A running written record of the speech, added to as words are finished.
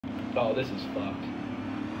Oh, this is fucked.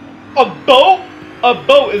 A boat? A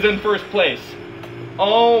boat is in first place.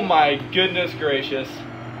 Oh my goodness gracious.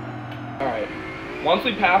 Alright. Once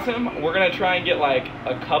we pass him, we're gonna try and get like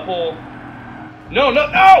a couple... No!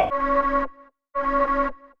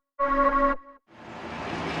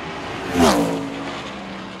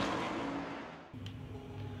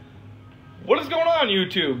 What is going on,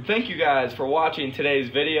 YouTube? Thank you guys for watching today's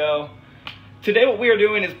video. Today what we are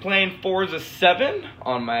doing is playing Forza 7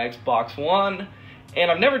 on my Xbox One.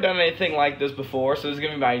 And I've never done anything like this before, so this is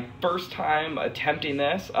going to be my first time attempting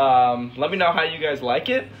this. Let me know how you guys like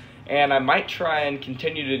it, and I might try and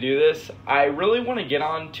continue to do this. I really want to get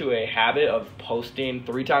on to a habit of posting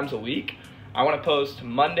 3 times a week. I want to post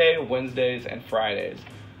Monday, Wednesdays, and Fridays.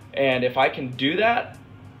 And if I can do that,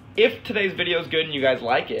 if today's video is good and you guys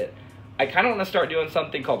like it, I kind of want to start doing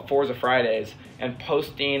something called Forza Fridays and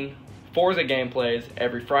posting Forza gameplays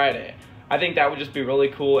every Friday. I think that would just be really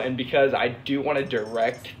cool, and because I do want to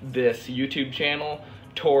direct this YouTube channel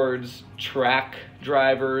towards track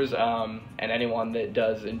drivers and anyone that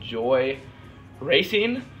does enjoy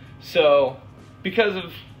racing. So because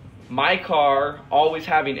of my car always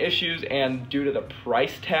having issues and due to the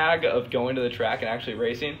price tag of going to the track and actually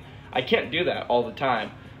racing, I can't do that all the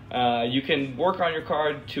time. You can work on your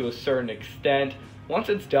car to a certain extent. Once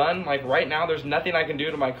it's done, like right now, there's nothing I can do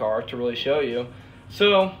to my car to really show you.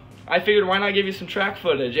 So I figured, why not give you some track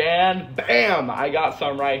footage, and bam, I got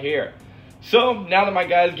some right here. So now that my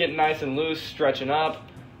guy's getting nice and loose, stretching up,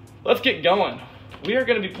 let's get going. We are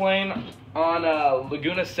going to be playing on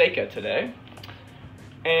Laguna Seca today,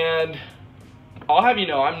 and I'll have you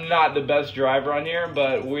know, I'm not the best driver on here,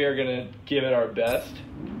 but we are going to give it our best.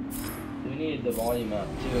 We need the volume up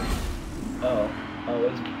too. Oh,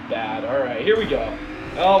 it's bad. Alright, here we go.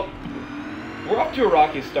 Oh, we're off to a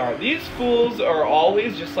rocky start. These fools are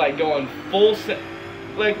always just like going full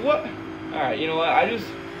like what? Alright, you know what? I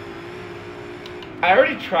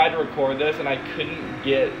already tried to record this and I couldn't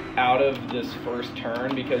get out of this first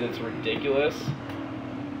turn because it's ridiculous.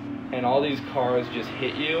 And all these cars just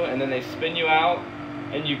hit you and then they spin you out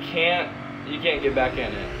and you can't get back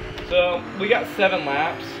in it. So we got 7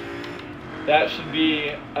 laps. That should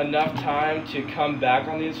be enough time to come back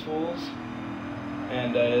on these fools.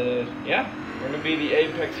 And yeah, we're going to be the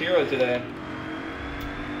Apex hero today.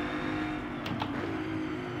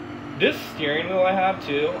 This steering wheel I have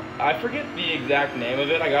too, I forget the exact name of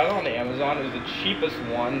it. I got it on Amazon. It was the cheapest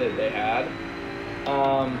one that they had.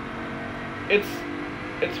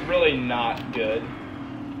 It's really not good.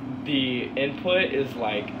 The input is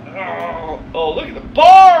like, oh, look at the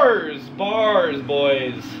bars,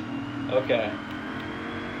 boys. Okay.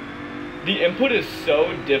 The input is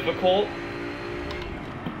so difficult,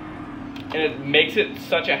 and it makes it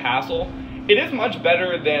such a hassle. It is much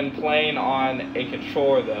better than playing on a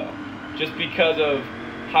controller though, just because of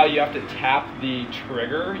how you have to tap the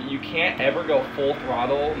trigger. You can't ever go full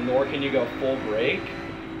throttle, nor can you go full brake,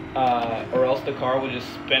 or else the car will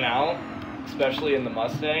just spin out, especially in the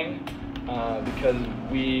Mustang, because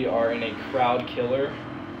we are in a crowd killer.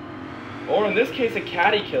 Or in this case, a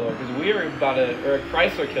caddy killer, because we are about or a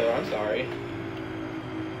Chrysler killer, I'm sorry.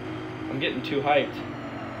 I'm getting too hyped.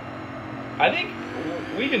 I think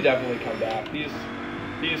we can definitely come back. These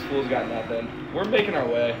fools got nothing. We're making our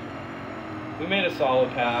way. We made a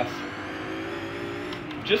solid pass.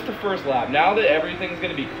 Just the first lap. Now that everything's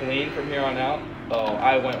going to be clean from here on out. Oh,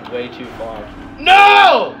 I went way too far.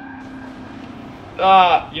 No!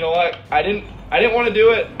 You know what? I didn't want to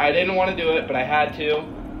do it. I didn't want to do it, but I had to.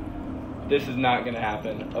 This is not going to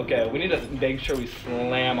happen. Okay, we need to make sure we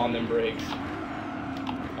slam on them brakes.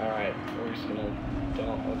 Alright, we're just going to...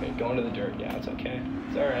 Okay, go into the dirt. Yeah, it's okay.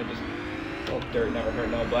 It's alright. Just... Well, dirt never hurt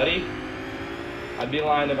nobody. I'd be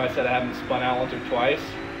lying if I said I haven't spun out once or twice.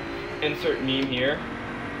 Insert meme here.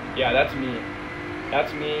 Yeah, that's me.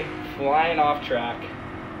 That's me flying off track.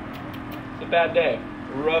 It's a bad day.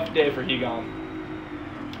 Rough day for Hegwer.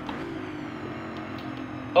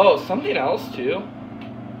 Oh, something else too.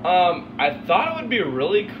 I thought it would be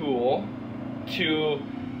really cool to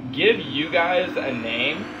give you guys a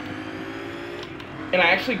name. And I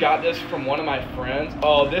actually got this from one of my friends.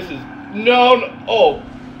 Oh, this is... No!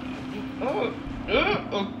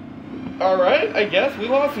 Alright, I guess. We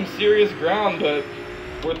lost some serious ground, but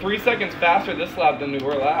we're 3 seconds faster this lap than we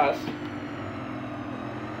were last.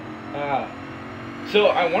 So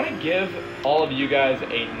I want to give all of you guys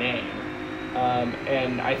a name.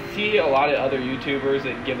 And I see a lot of other YouTubers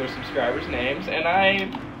that give their subscribers names, and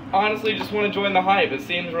I honestly just want to join the hype. It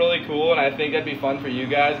seems really cool, and I think that'd be fun for you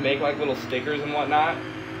guys, make like little stickers and whatnot.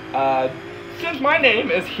 Since my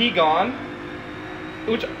name is Hegwer,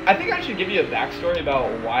 which I think I should give you a backstory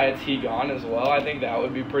about why it's He Gone as well. I think that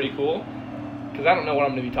would be pretty cool, because I don't know what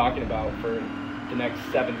I'm going to be talking about for the next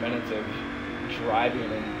 7 minutes of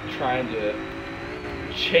driving and trying to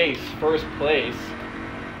chase first place.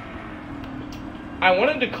 I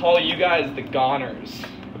wanted to call you guys the Goners.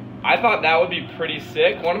 I thought that would be pretty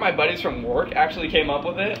sick. One of my buddies from work actually came up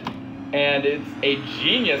with it, and it's a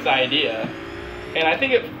genius idea. And I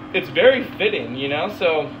think it's very fitting, you know?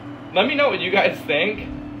 So let me know what you guys think.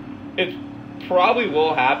 It probably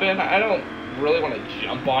will happen. I don't really want to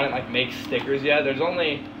jump on it, like make stickers yet. There's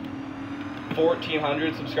only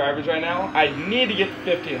 1,400 subscribers right now. I need to get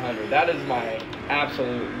to 1,500. That is my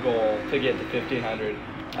absolute goal, to get to 1,500.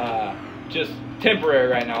 Just temporary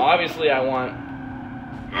right now. Obviously, I want...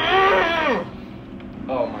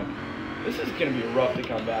 Oh my... This is going to be rough to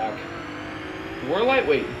come back. We're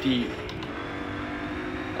lightweight deep.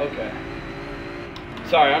 Okay.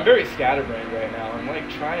 Sorry, I'm very scatterbrained right now. I'm like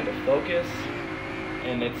trying to focus,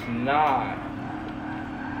 and it's not.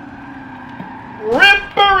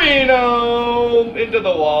 Ripperino into the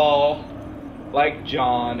wall, like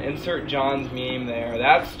John. Insert John's meme there.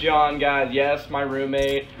 That's John, guys. Yes, my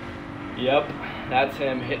roommate. Yep, that's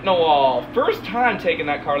him hitting a wall. First time taking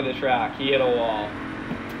that car to the track, he hit a wall.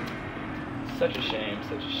 Such a shame,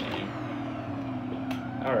 such a shame.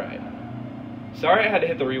 All right. Sorry I had to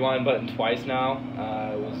hit the rewind button twice now.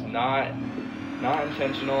 It was not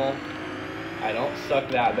intentional. I don't suck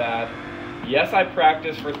that bad. Yes, I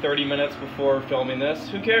practiced for 30 minutes before filming this.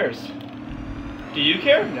 Who cares? Do you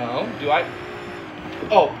care? No. Do I?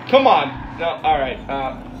 Oh, come on. No, alright.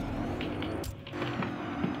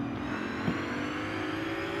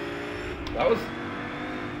 That was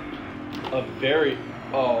a very...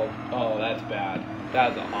 Oh, that's bad.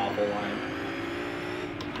 That's an awful line.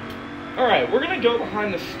 Alright, we're going to go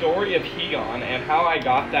behind the story of He Gone and how I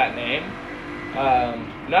got that name.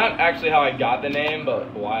 Not actually how I got the name,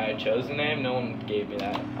 but why I chose the name. No one gave me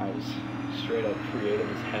that. I was straight up creative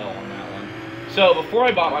as hell on that one. So before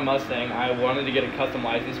I bought my Mustang, I wanted to get a custom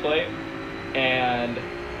license plate, and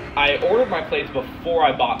I ordered my plates before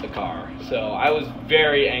I bought the car. So I was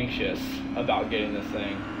very anxious about getting this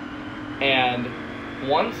thing. And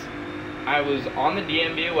once I was on the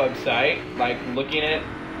DMV website, like looking at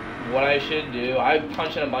what I should do, I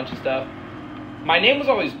punched in a bunch of stuff. My name was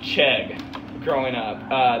always Chegg growing up.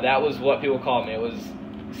 That was what people called me. It was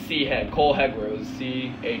Cole Hegwer. It was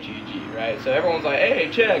C-H-E-G, right? So everyone's like, hey,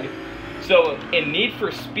 Chegg. So in Need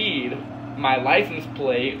for Speed, my license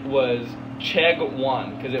plate was Chegg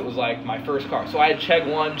 1, because it was like my first car. So I had Chegg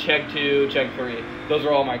 1, Chegg 2, Chegg 3. Those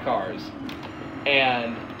are all my cars.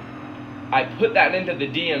 And I put that into the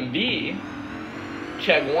DMV,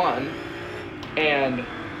 Chegg 1, and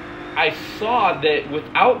I saw that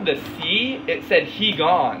without the C, it said He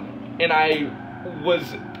Gone. And I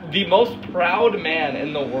was the most proud man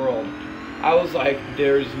in the world. I was like,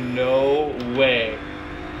 there's no way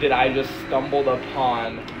that I just stumbled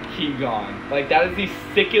upon He Gone. Like, that is the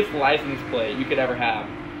sickest license plate you could ever have.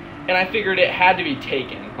 And I figured it had to be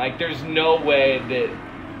taken. Like, there's no way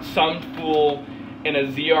that some fool in a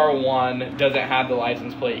ZR1 doesn't have the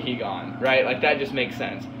license plate He Gone, right? Like, that just makes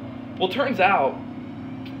sense. Well, turns out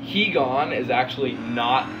He Gone is actually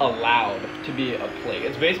not allowed to be a plate.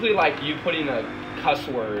 It's basically like you putting a cuss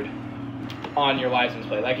word on your license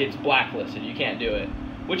plate. Like, it's blacklisted. You can't do it.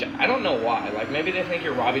 Which, I don't know why. Like, maybe they think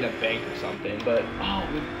you're robbing a bank or something. But, oh,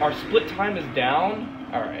 our split time is down.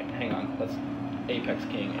 Alright, hang on. Let's Apex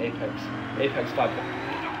King. Apex 5.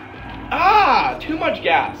 Ah! Too much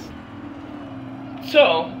gas.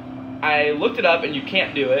 So, I looked it up and you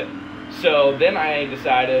can't do it. So, then I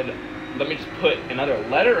decided, let me just put another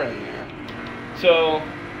letter in there. So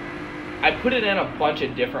I put it in a bunch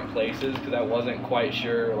of different places because I wasn't quite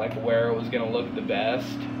sure like where it was going to look the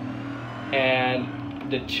best. And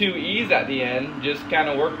the 2 E's at the end just kind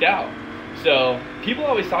of worked out. So people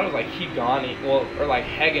always thought it was like He Gone, well, or like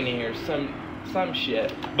Hegany or some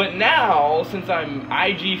shit. But now, since I'm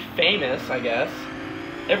IG famous, I guess,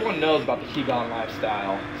 everyone knows about the He Gone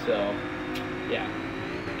lifestyle. So yeah,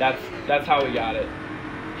 that's how we got it.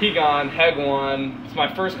 He Gone, Heg 1. It's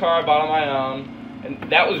my first car I bought on my own,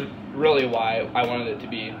 and that was really why I wanted it to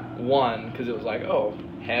be 1, because it was like, oh,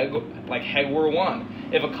 Hegwer 1.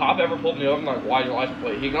 If a cop ever pulled me over and like, why's your license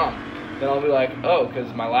plate He Gone? Then I'll be like, oh,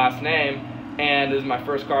 because my last name, and this is my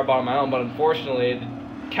first car I bought on my own, but unfortunately,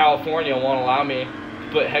 California won't allow me to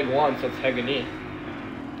put Heg 1, so it's Hegany.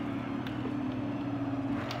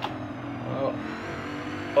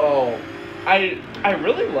 Oh. I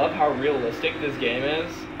really love how realistic this game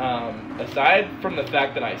is. Aside from the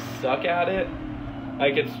fact that I suck at it,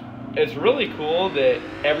 like, it's it's really cool that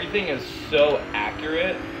everything is so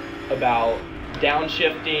accurate about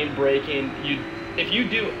downshifting, braking. If you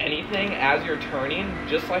do anything as you're turning,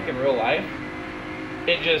 just like in real life,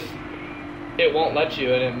 it won't let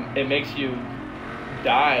you, and it makes you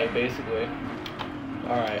die, basically.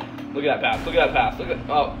 Alright, look at that pass, look at that pass, look at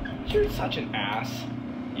that. Oh, you're such an ass.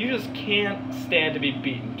 You just can't stand to be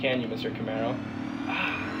beaten, can you, Mr. Camaro?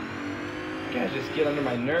 Ah, you guys just get under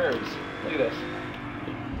my nerves. Look at this.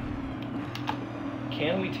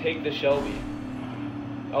 Can we take the Shelby?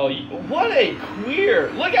 Oh, what a queer!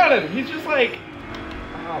 Look at him! He's just like,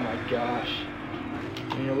 oh my gosh.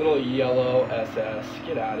 And your little yellow SS.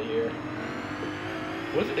 Get out of here.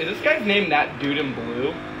 Is this guy's name that dude in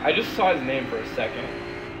blue? I just saw his name for a second.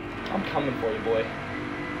 I'm coming for you, boy.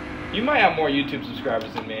 You might have more YouTube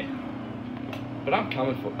subscribers than me, but I'm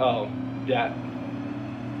coming for. Oh, that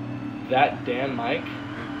damn mic.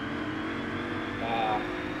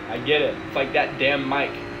 I get it. It's like that damn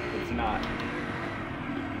mic. It's not.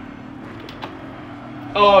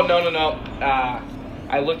 Oh no.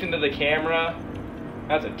 I looked into the camera.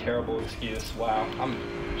 That's a terrible excuse. Wow, I'm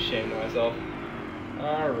ashamed of myself.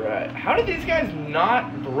 Alright, how did these guys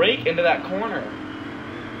not break into that corner?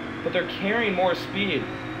 But they're carrying more speed.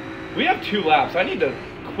 We have 2 laps. I need to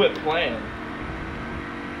quit playing.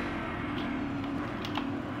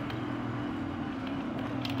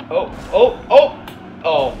 Oh,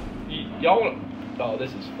 y'all want... Oh,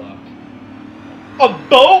 this is fucked. A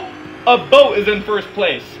boat? A boat is in first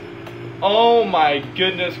place. Oh my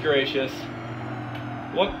goodness gracious.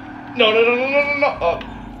 What? No. Oh,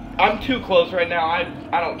 I'm too close right now. I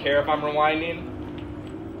don't care if I'm rewinding.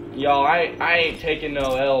 Y'all, I ain't taking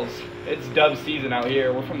no L's. It's dub season out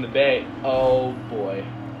here. We're from the Bay. Oh boy.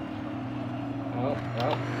 Oh,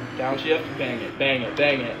 downshift. Bang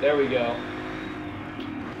it. There we go.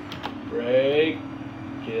 Brake.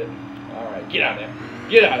 Alright, get out of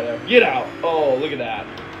there. Get out. Oh, look at that.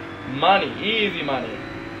 Money. Easy money.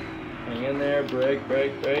 Hang in there. Brake.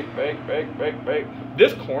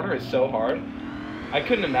 This corner is so hard. I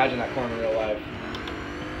couldn't imagine that corner in real life.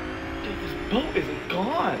 Dude, this boat is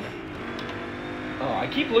gone. Oh, I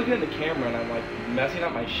keep looking at the camera and I'm like messing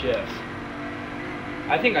up my shifts.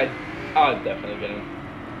 I think I'll definitely get him.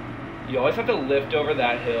 You always have to lift over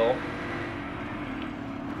that hill.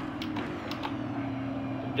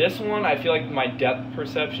 This one, I feel like my depth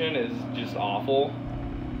perception is just awful.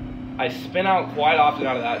 I spin out quite often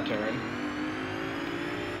out of that turn.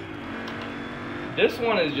 This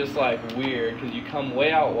one is just like weird because you come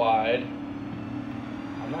way out wide.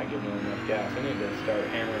 I'm not giving it enough gas. I need to start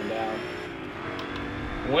hammering down.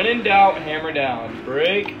 When in doubt, hammer down.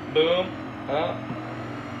 Brake, boom, up,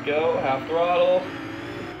 go, half throttle.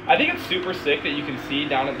 I think it's super sick that you can see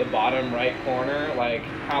down at the bottom right corner like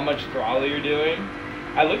how much throttle you're doing.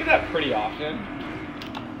 I look at that pretty often.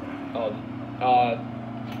 Oh,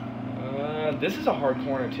 this is a hard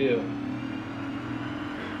corner too.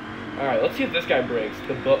 Alright, let's see if this guy brakes.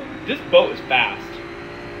 This boat is fast.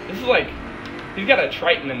 This is like, he's got a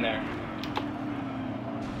Triton in there.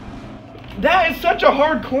 That is such a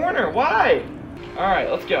hard corner. Why? Alright,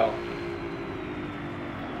 let's go.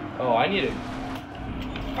 Oh, I need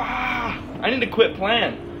to quit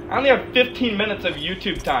playing. I only have 15 minutes of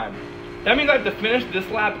YouTube time. That means I have to finish this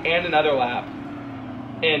lap and another lap.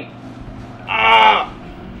 And,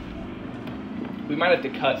 we might have to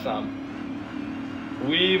cut some.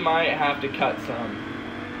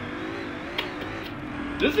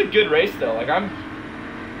 This is a good race though. Like I'm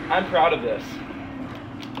proud of this.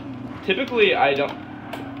 Typically I don't.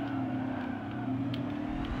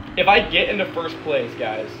 If I get into first place,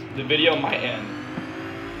 guys, the video might end.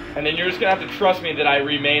 And then you're just gonna have to trust me that I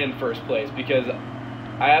remain in first place because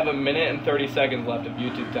I have 1 minute and 30 seconds left of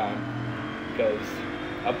YouTube time. Because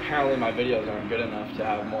apparently my videos aren't good enough to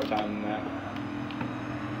have more time than that.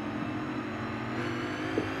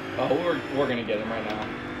 Oh, we're gonna get him right now.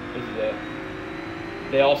 This is it.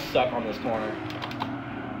 They all suck on this corner.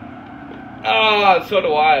 So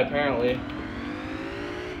do I, apparently.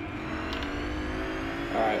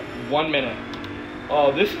 Alright, 1 minute.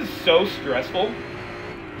 Oh, this is so stressful.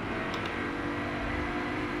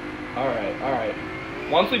 Alright.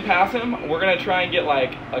 Once we pass him, we're gonna try and get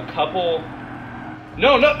like a couple...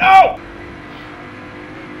 No!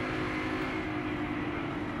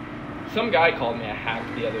 Some guy called me a hack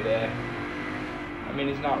the other day. I mean,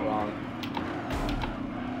 he's not wrong.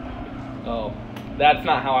 Oh, that's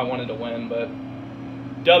not how I wanted to win, but...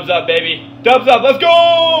 Dubs up, baby! Dubs up! Let's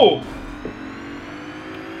go!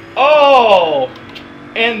 Oh!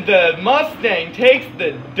 And the Mustang takes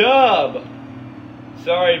the dub!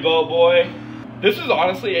 Sorry, boat boy. This is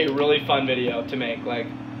honestly a really fun video to make. Like,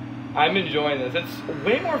 I'm enjoying this. It's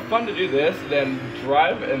way more fun to do this than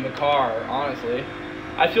drive in the car, honestly.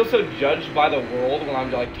 I feel so judged by the world when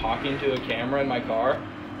I'm like talking to a camera in my car.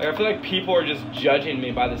 Like, I feel like people are just judging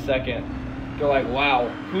me by the second. They're like, wow,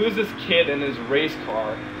 who is this kid in his race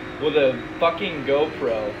car with a fucking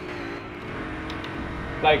GoPro?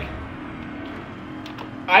 Like,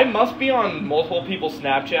 I must be on multiple people's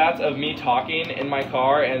Snapchats of me talking in my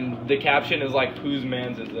car, and the caption is like, whose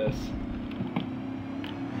man's is this?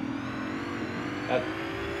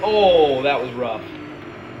 Oh, that was rough.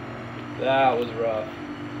 That was rough.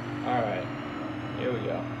 Alright, here we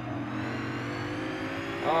go.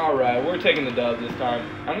 Alright, we're taking the dub this time.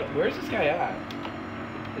 Where's this guy at?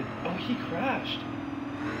 Oh, he crashed.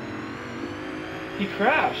 He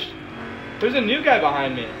crashed. There's a new guy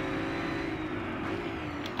behind me.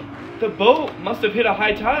 The boat must have hit a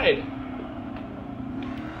high tide.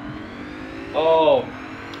 Oh.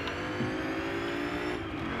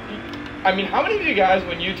 I mean, how many of you guys,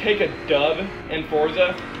 when you take a dub in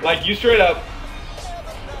Forza, like you straight up,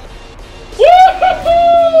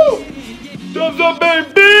 woo-hoo-hoo! Dubs up,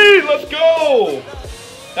 baby! Let's go!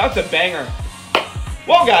 That's a banger.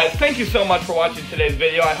 Well, guys, thank you so much for watching today's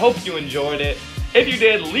video. I hope you enjoyed it. If you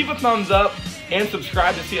did, leave a thumbs up and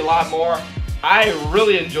subscribe to see a lot more. I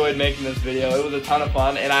really enjoyed making this video. It was a ton of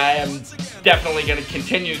fun, and I am definitely going to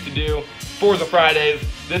continue to do Forza Fridays.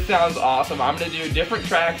 This sounds awesome. I'm going to do different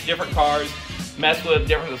tracks, different cars, mess with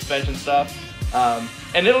different suspension stuff,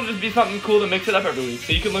 and it'll just be something cool to mix it up every week.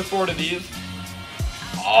 So you can look forward to these.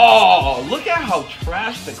 Oh, look at how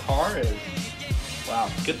trash the car is. Wow,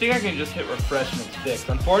 good thing I can just hit refresh and it's fixed.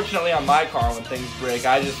 Unfortunately, on my car, when things break,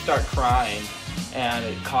 I just start crying, and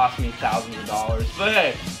it costs me thousands of dollars. But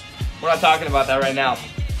hey, we're not talking about that right now.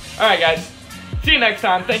 Alright guys, see you next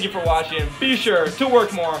time. Thank you for watching. Be sure to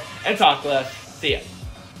work more and talk less. See ya.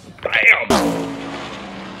 Bam!